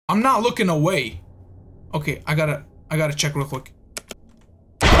I'm not looking away. Okay, I gotta check real quick.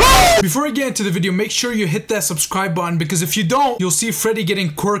 Before we get into the video, make sure you hit that subscribe button, because if you don't, you'll see Freddy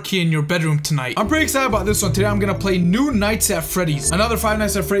getting quirky in your bedroom tonight. I'm pretty excited about this one. Today I'm gonna play New Nights at Freddy's. Another Five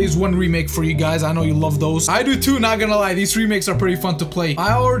Nights at Freddy's 1 remake for you guys. I know you love those. I do too, not gonna lie. These remakes are pretty fun to play.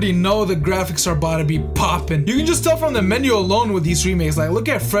 I already know the graphics are about to be popping. You can just tell from the menu alone with these remakes. Like, look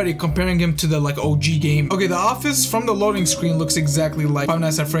at Freddy comparing him to the like OG game. Okay, the office from the loading screen looks exactly like Five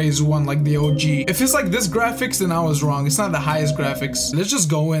Nights at Freddy's 1, like the OG. If it's like this graphics, then I was wrong. It's not the highest graphics. Let's just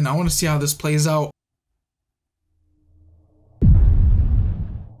go in. I want to see how this plays out.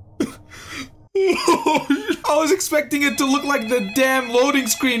 I was expecting it to look like the damn loading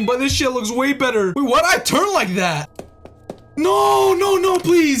screen, but this shit looks way better. Wait, why'd I turn like that? No, no, no,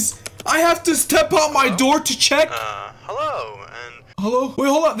 please. I have to step out my door to check. Hello, and... Hello? Wait,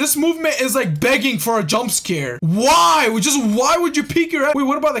 hold on. This movement is like begging for a jump scare. Why? Why would you peek your head? Wait,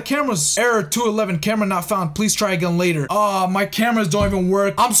 what about the cameras? Error 211, camera not found. Please try again later. My cameras don't even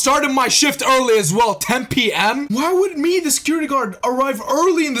work. I'm starting my shift early as well, 10 p.m. Why would me, the security guard, arrive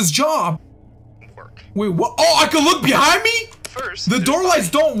early in this job? Wait, what? Oh, I can look behind me? First, the door lights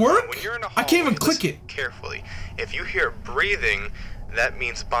don't work? When you're in a hallway, I can't even click it. Carefully. If you hear breathing, that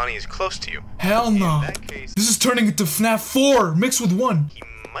means Bonnie is close to you. Hell no. In that case, this is turning into Fnaf 4 mixed with 1. He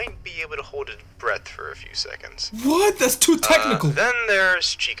might be able to hold his breath for a few seconds. What? That's too technical. Then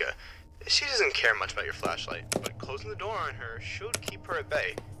there's Chica. She doesn't care much about your flashlight, but closing the door on her should keep her at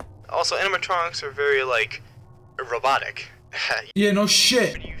bay. Also, animatronics are very, like, robotic. Yeah, no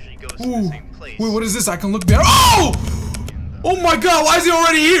shit. It usually goes to the same place. Wait, what is this? I can look behind. Oh! Oh my god, why is he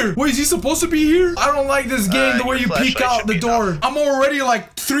already here? Wait, is he supposed to be here? I don't like this game, the way you peek out the door. I'm already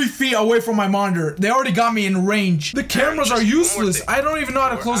like 3 feet away from my monitor. They already got me in range. The cameras are useless. I don't even know how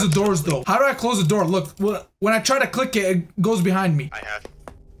to close the doors though. How do I close the door? Look, when I try to click it, it goes behind me. I have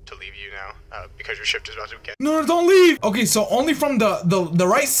to leave you now, because your shift is about to begin. No, don't leave. Okay, so only from the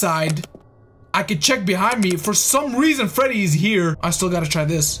right side, I could check behind me. For some reason, Freddy is here. I still gotta try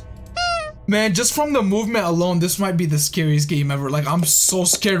this. Man, just from the movement alone, this might be the scariest game ever. Like, I'm so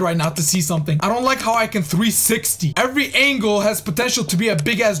scared right now to see something. I don't like how I can 360. Every angle has potential to be a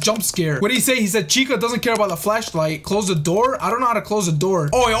big-ass jump scare. What did he say? He said Chica doesn't care about the flashlight. Close the door? I don't know how to close the door.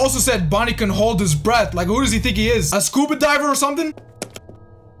 Oh, he also said Bonnie can hold his breath. Like, who does he think he is? A scuba diver or something?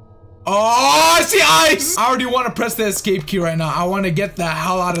 Oh, I see eyes! I already want to press the escape key right now. I want to get the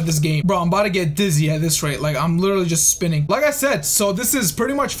hell out of this game. Bro, I'm about to get dizzy at this rate. Like, I'm literally just spinning. Like I said, so this is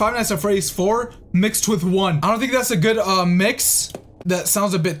pretty much Five Nights at Freddy's 4 mixed with 1. I don't think that's a good mix. That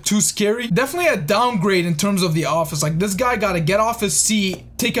sounds a bit too scary. Definitely a downgrade in terms of the office. Like, this guy got to get off his seat,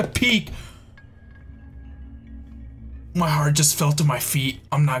 take a peek. My heart just fell to my feet.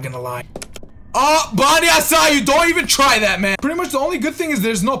 I'm not gonna lie. Oh, Bonnie, I saw you. Don't even try that, man. Pretty much the only good thing is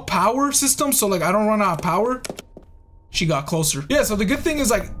there's no power system, so like I don't run out of power. She got closer. Yeah, so the good thing is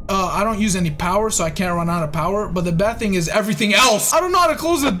like I don't use any power, so I can't run out of power. But the bad thing is everything else. I don't know how to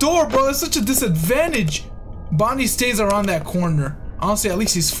close the door, bro. That's such a disadvantage. Bonnie stays around that corner. Honestly, at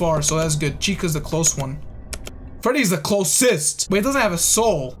least he's far, so that's good. Chica's the close one. Freddy's the closest, but he doesn't have a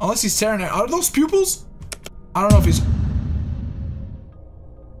soul. Unless he's staring at. Are those pupils? I don't know if he's.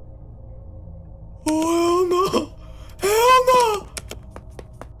 Oh, hell no! Hell no!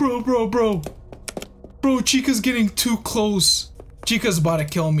 Bro, Chica's getting too close. Chica's about to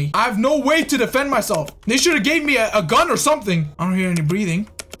kill me. I have no way to defend myself. They should have gave me a gun or something. I don't hear any breathing.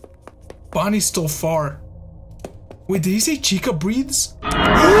 Bonnie's still far. Wait, did he say Chica breathes?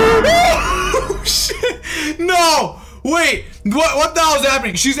 Oh, shit! No! Wait, what the hell is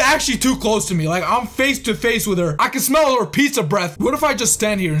happening? She's actually too close to me. Like, I'm face to face with her. I can smell her pizza breath. What if I just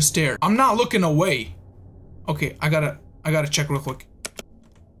stand here and stare? I'm not looking away. Okay, I gotta check real quick.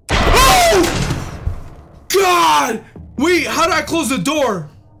 Oh! God! Wait, how did I close the door?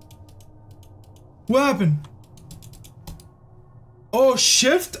 What happened? Oh,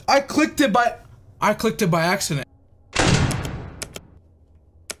 shift? I clicked it by accident.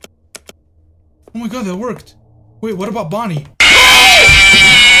 Oh my god, that worked. Wait, what about Bonnie?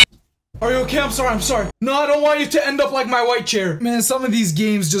 Are you okay? I'm sorry. No, I don't want you to end up like my white chair. Man, some of these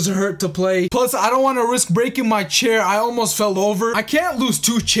games just hurt to play. Plus, I don't want to risk breaking my chair. I almost fell over. I can't lose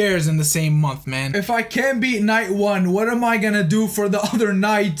 2 chairs in the same month, man. If I can't beat night 1, what am I gonna do for the other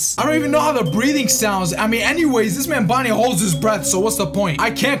nights? I don't even know how the breathing sounds. I mean, anyways, this man Bonnie holds his breath, so what's the point?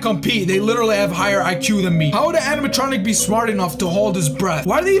 I can't compete. They literally have higher IQ than me. How would an animatronic be smart enough to hold his breath?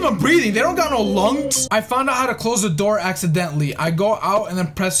 Why are they even breathing? They don't got no lungs. I found out how to close the door accidentally. I go out and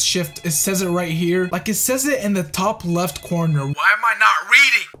then press shift. It says it right here. Like, it says it in the top left corner. Why am I not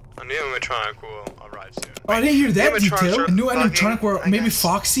reading? A new animatronic will arrive. arrive soon. Oh, I didn't hear that detail. A new bugging, animatronic where I maybe guess.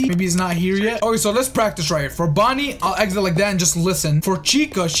 Foxy? Maybe he's not here yet. Okay, so let's practice right here. For Bonnie, I'll exit like that and just listen. For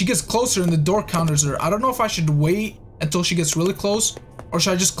Chica, she gets closer and the door counters her. I don't know if I should wait until she gets really close, or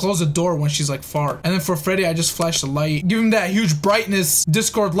should I just close the door when she's like far? And then for Freddy, I just flash the light. Give him that huge brightness,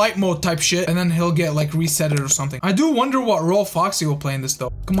 Discord light mode type shit, and then he'll get like resetted or something. I do wonder what role Foxy will play in this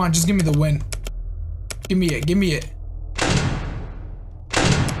though. Come on, just give me the win. Give me it, give me it.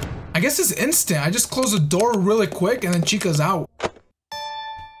 I guess it's instant. I just close the door really quick and then Chica's out.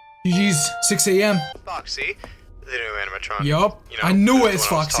 GG's, 6 a.m. Foxy, the new animatronic. Yup, You know, I knew the it's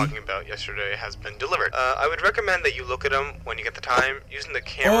one I was Foxy. talking about yesterday has been delivered. I would recommend that you look at him when you get the time, using the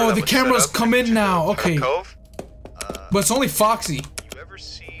camera. Oh, that the was set cameras up come in into now. the Okay. Cove. But it's only Foxy. You ever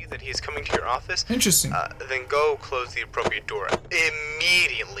see that he's coming to your office? Interesting. Then go close the appropriate door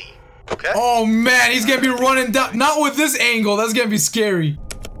immediately. Okay? Oh man, he's gonna be running down. Not with this angle. That's gonna be scary.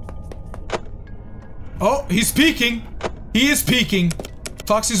 Oh, he's peeking. He is peeking.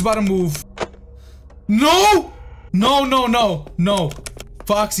 Foxy's about to move. No! No, no, no, no.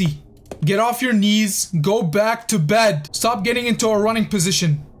 Foxy, get off your knees. Go back to bed. Stop getting into a running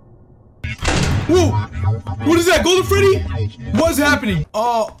position. Whoa! What is that? Golden Freddy? What's happening?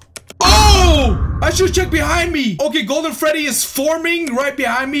 Oh! I should check behind me. Okay, Golden Freddy is forming right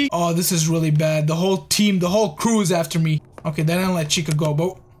behind me. Oh, this is really bad. The whole team, the whole crew is after me. Okay, they didn't let Chica go,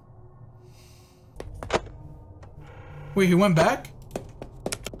 but... Wait, he went back?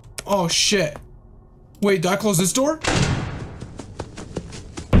 Oh, shit. Wait, did I close this door?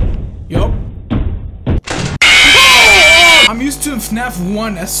 Yup. I'm used to in Fnaf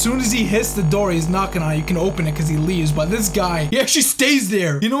 1, as soon as he hits the door, he's knocking on it, you can open it because he leaves, but this guy, he actually stays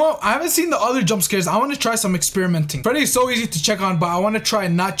there. You know what? I haven't seen the other jump scares. I want to try some experimenting. Freddy is so easy to check on, but I want to try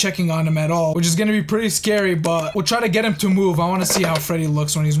not checking on him at all, which is going to be pretty scary, but we'll try to get him to move. I want to see how Freddy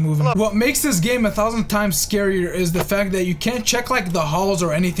looks when he's moving. What makes this game 1,000 times scarier is the fact that you can't check like the halls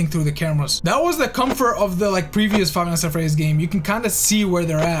or anything through the cameras. That was the comfort of the like previous Five Nights at Freddy's game. You can kind of see where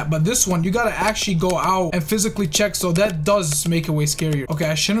they're at, but this one, you got to actually go out and physically check, so that does make it way scarier. Okay,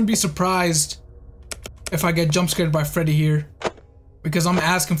 I shouldn't be surprised if I get jump scared by Freddy here, because I'm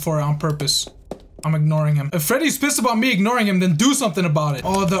asking for it on purpose. I'm ignoring him. If Freddy's pissed about me ignoring him, then do something about it.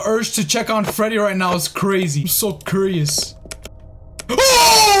 Oh, the urge to check on Freddy right now is crazy. I'm so curious.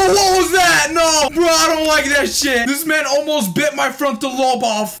 Oh, what was that? No, bro, I don't like that shit. This man almost bit my frontal lobe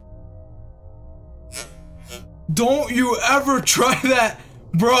off. Don't you ever try that,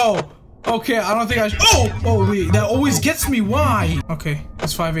 bro. Okay, I don't think I should. Oh, wait, that always gets me. Why? Okay,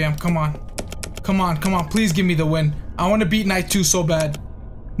 it's 5 a.m. Come on. Come on, come on. Please give me the win. I want to beat night 2 so bad.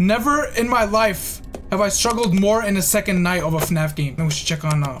 Never in my life have I struggled more in a second night of a FNAF game. Then we should check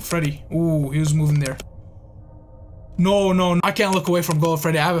on Freddy. Ooh, he was moving there. No, no, I can't look away from Golden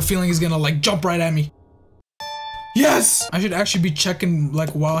Freddy. I have a feeling he's gonna like jump right at me. Yes! I should actually be checking like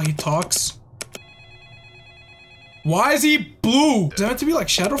while he talks. Why is he blue? Does that have to be like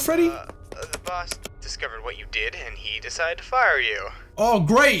Shadow Freddy? The boss discovered what you did and he decided to fire you. Oh,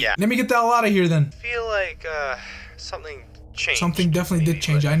 great. Yeah. Let me get the hell out of here then. I feel like, something changed. Something definitely maybe, did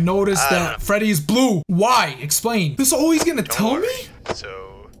change. but I noticed that Freddy is blue. Why? Explain. This is all he's gonna tell me?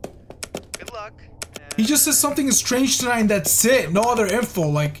 So, good luck. He just says something is strange tonight and that's it. No other info.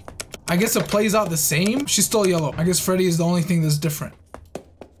 Like, I guess it plays out the same. She's still yellow. I guess Freddy is the only thing that's different.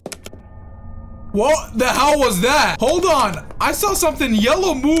 What the hell was that? Hold on. I saw something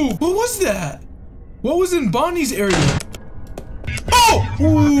yellow move. What was that? What was in Bonnie's area? Oh!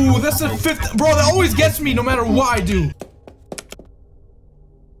 Ooh, that's the 5th. Bro, that always gets me no matter what I do.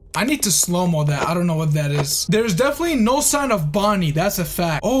 I need to slow-mo that. I don't know what that is. There's definitely no sign of Bonnie. That's a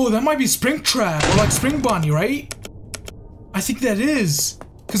fact. Oh, that might be Springtrap or like Spring Bonnie, right? I think that is.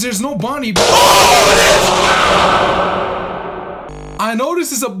 Because there's no Bonnie. But I noticed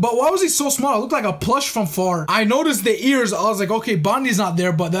this, but why was he so small? It looked like a plush from far. I noticed the ears. I was like, okay, Bonnie's not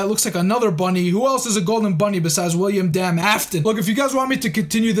there, but that looks like another bunny. Who else is a golden bunny besides William Damn Afton? Look, if you guys want me to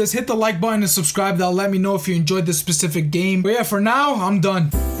continue this, hit the like button and subscribe. That'll let me know if you enjoyed this specific game. But yeah, for now, I'm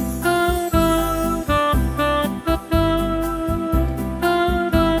done.